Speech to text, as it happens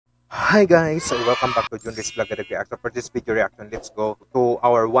Hi guys, so welcome back to Junrys vlog reaction. For this video reaction, let's go to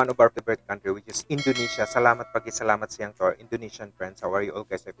one of our favorite country, which is Indonesia. Salamat salamat siyang to our Indonesian friends. How are you all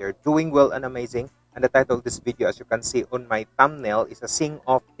guys? If you're doing well and amazing. And the title of this video, as you can see on my thumbnail, is a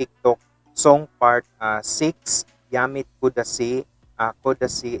sing-off TikTok song part 6, Yamet Kudasi.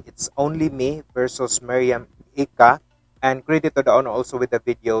 Kudasi, It's Only Me versus Mirriam Eka. And credit to the owner also with the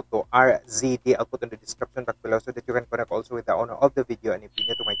video to RZD. I'll put in the description box below so that you can connect also with the owner of the video. And if you're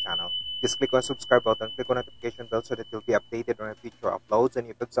new to my channel, just click on subscribe button, click on notification bell so that you'll be updated on our future uploads. And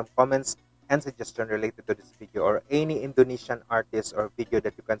you put some comments and suggestions related to this video or any Indonesian artist or video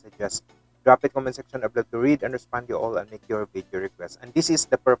that you can suggest. Drop it comment section. I'd love to read and respond to you all and make your video requests. And this is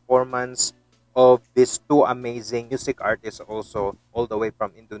the performance of these two amazing music artists also all the way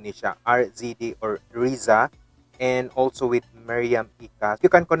from Indonesia, RZD or Reza, and also with Mirriam Eka. You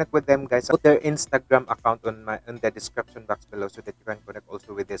can connect with them, guys. Put their Instagram account on the description box below so that you can connect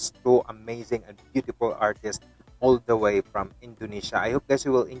also with these two amazing and beautiful artists all the way from Indonesia. I hope guys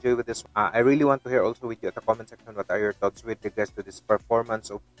you will enjoy with this. I really want to hear also with you at the comment section what are your thoughts with regards to this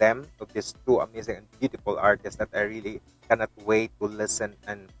performance of them, of these two amazing and beautiful artists that I really cannot wait to listen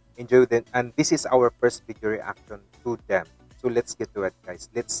and enjoy them. And this is our first video reaction to them. So let's get to it, guys.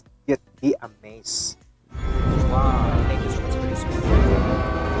 Let's get the amaze. Wow, thank you so much for this video.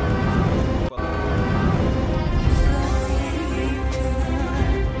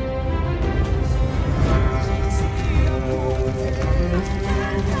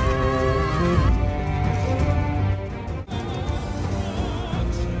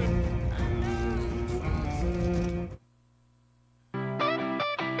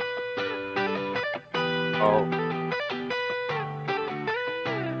 Oh.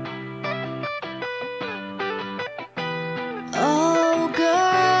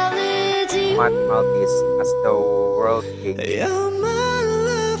 Maltese as the world king. You're my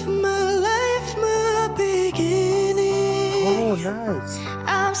love, my life, my beginning. Oh, nice.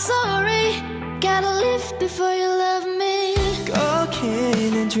 I'm sorry, gotta live before you love me.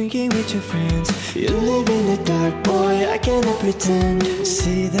 Cocaine and drinking with your friends. You live in the dark, boy, I cannot pretend.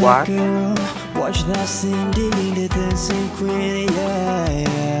 See that what? Girl, watch that Cindy, the dancing queen, yeah,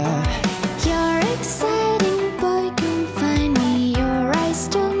 yeah. You're exciting, boy, come find me. Your eyes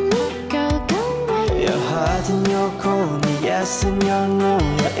told me, girl, come right. Your heart and your cold, yes and your no.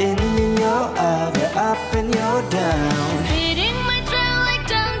 You're in and you're out, you're up and you're down. Beating my drum like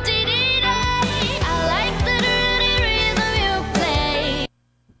dum dee dee die. I like the dirty rhythm you play.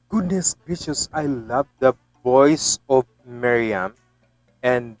 Goodness gracious, I love the voice of Mirriam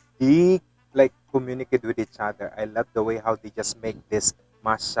and they like communicate with each other. I love the way how they just make this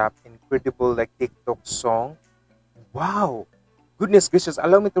mashup, incredible like TikTok song. Wow, goodness gracious,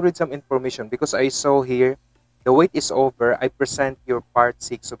 allow me to read some information because I saw here the wait is over. I present your part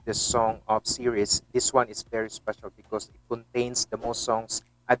 6 of this song of series. This one is very special because it contains the most songs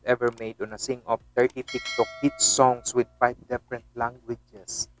I've ever made on a sing of 30 TikTok hit songs with 5 different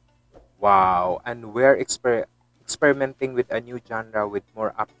languages. Wow, and we're experimenting with a new genre with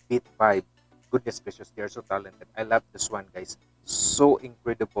more upbeat vibe. Goodness gracious, they are so talented. I love this one, guys. So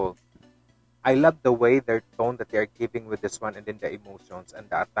incredible. I love the way their tone that they are giving with this one and then the emotions and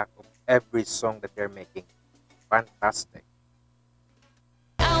the attack of every song that they're making. Fantastic.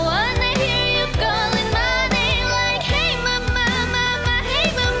 I wanna hear you calling my name like, hey mama, mama, hey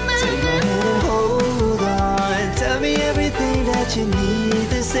mama. Take my hand and hold on. Tell me everything that you need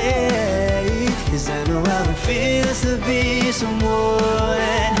to say. 'Cause I know how it feels to be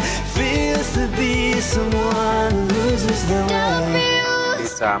someone. Feels to be someone who loses their way.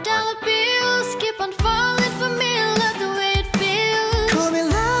 Dollar bills keep on falling for me. Love the way it feels. Call me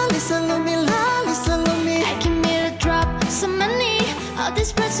Lali, salami, Lali, salami. I can make a drop some money. All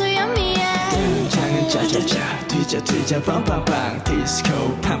this bread so yummy, yeah. 등장은 짜자자, 뒤져 빵빵빵,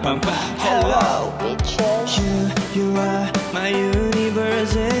 disco 팡팡팡. Hello, bitches. You are my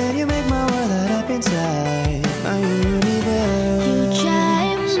universe, and you make my world light up inside. My universe. You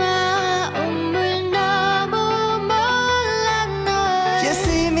drive my um을 너무 몰라 너. You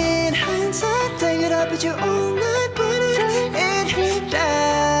see me in hindsight, take it up with you all night, putting it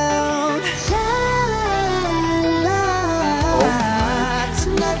down. La la la.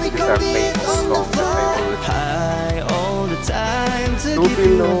 Tonight we gon' be on the floor. High all the time to keep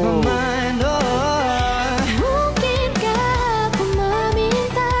you off my mind. Mungkin aku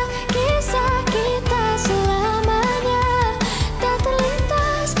meminta kisah kita selamanya tak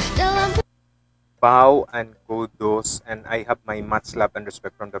terlintas dalam. Bow and kudos, and I have my much love and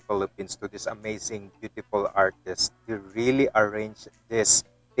respect from the Philippines to this amazing, beautiful artist. They really arranged this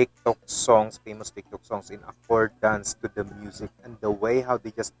TikTok songs, famous TikTok songs in accordance to the music, and the way how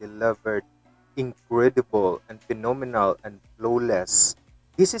they just delivered incredible and phenomenal and flawless.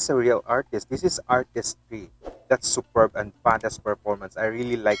 This is a real artist. This is artistry. That's superb and badass performance. I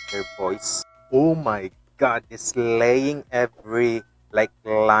really like their voice. Oh my god, this laying every like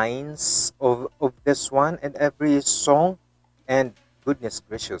lines of this one and every song, and goodness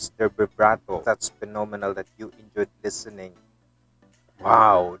gracious, their vibrato. That's phenomenal that you enjoyed listening.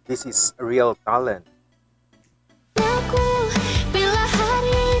 Wow, this is a real talent. Aku bila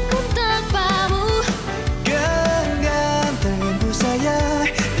hariku tanpamu, genggam tanganku sayang,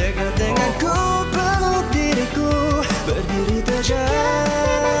 dekat denganku, peluk diriku, berdiri tegak.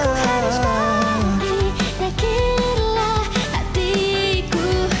 harus pergi, yakinlah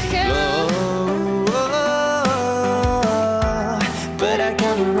hatiku kau. But I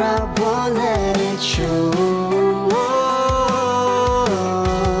cover up, won't let it show.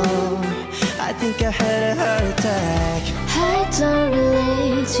 I think I had a heart attack. I don't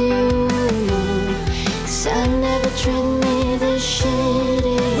relate to you, 'cause I never treat me this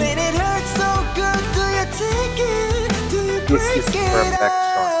shitty. When it hurts so good, do you take it? Do you This break is it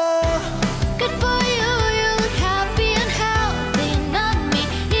perfection. off? Good for you, you look happy and healthy, not me.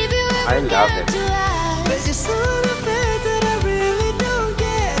 If you I ever love get it. to ask, But you're so unfair that I really don't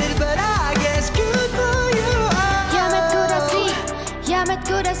get it. But I guess good for you. Yamet Kudasi, Yamet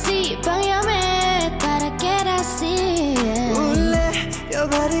Kudasi, Bang Yamet, para que así. Ule, your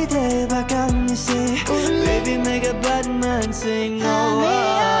body there, back on me say, baby, make a bad man sing.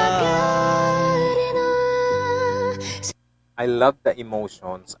 I love the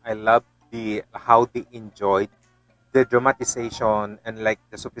emotions. I love the how they enjoyed the dramatization and like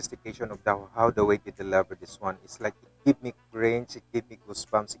the sophistication of the how the way they deliver this one. It's like it give me cringe, it give me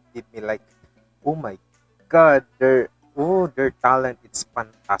goosebumps, it give me like, oh my god, their talent, it's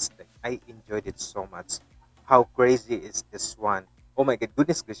fantastic. I enjoyed it so much. How crazy is this one? Oh my god,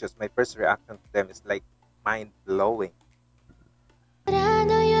 goodness gracious, my first reaction to them is like mind blowing.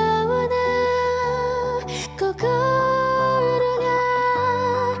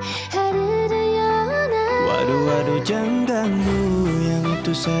 Waduh, jangan ganggu, yang itu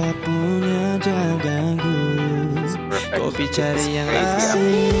saya punya, jangan ganggu. Kopi cari yang asing.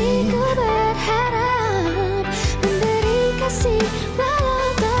 Diriku berharap memberi kasih walau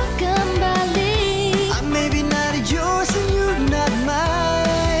tak kembali. I may be not yours and you're not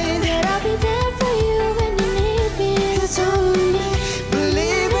mine. But I'll be there for you when you need me. It's only me,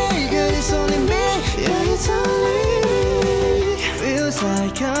 believe me, girl, it's only me. Yeah, it's only me. Feels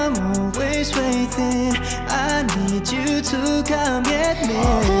like I'm always waiting. I need you to come get me.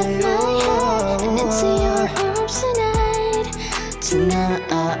 Hold my hand and into your arms tonight. Tonight.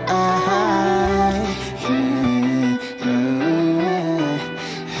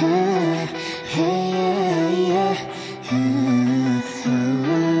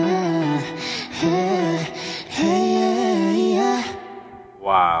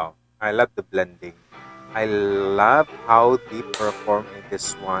 Wow, I love the blending. I love how they perform in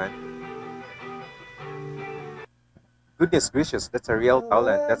this one. Goodness gracious, that's a real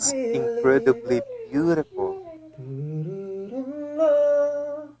talent. That's incredibly beautiful.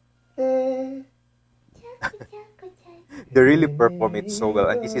 They really perform it so well,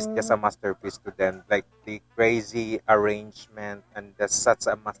 and this is just a masterpiece to them. Like the crazy arrangement, and that's such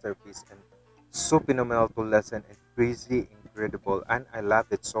a masterpiece, and so phenomenal to listen, and crazy, incredible, and I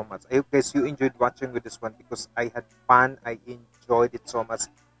loved it so much. I hope guys you enjoyed watching with this one because I had fun. I enjoyed it so much.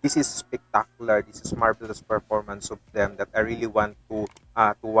 This is spectacular. This is marvelous performance of them that I really want to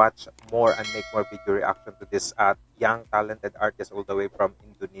watch more and make more video reaction to this young talented artist all the way from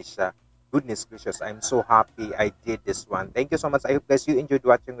Indonesia. Goodness gracious, I'm so happy I did this one. Thank you so much. I hope guys you enjoyed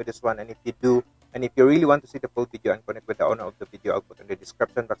watching with this one, and if you do, and if you really want to see the full video and connect with the owner of the video, I'll put in the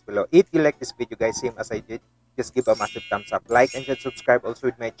description box below. If you like this video guys, same as I did, just give a massive thumbs up, like and subscribe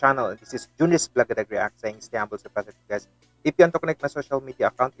also with my channel. And this is Junrys Vlog React saying stay humble, stay positive guys. If you want to connect, my social media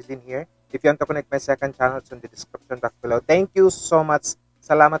account is in here. If you want to connect my second channel, it's in the description box below. Thank you so much.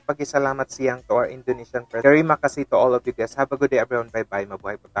 Salamat salamat siyang to our Indonesian friends. Terima kasih to all of you guys. Have a good day everyone. Bye bye.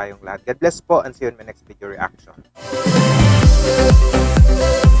 Mabuhay po tayong lahat. God bless po and see you in my next video reaction.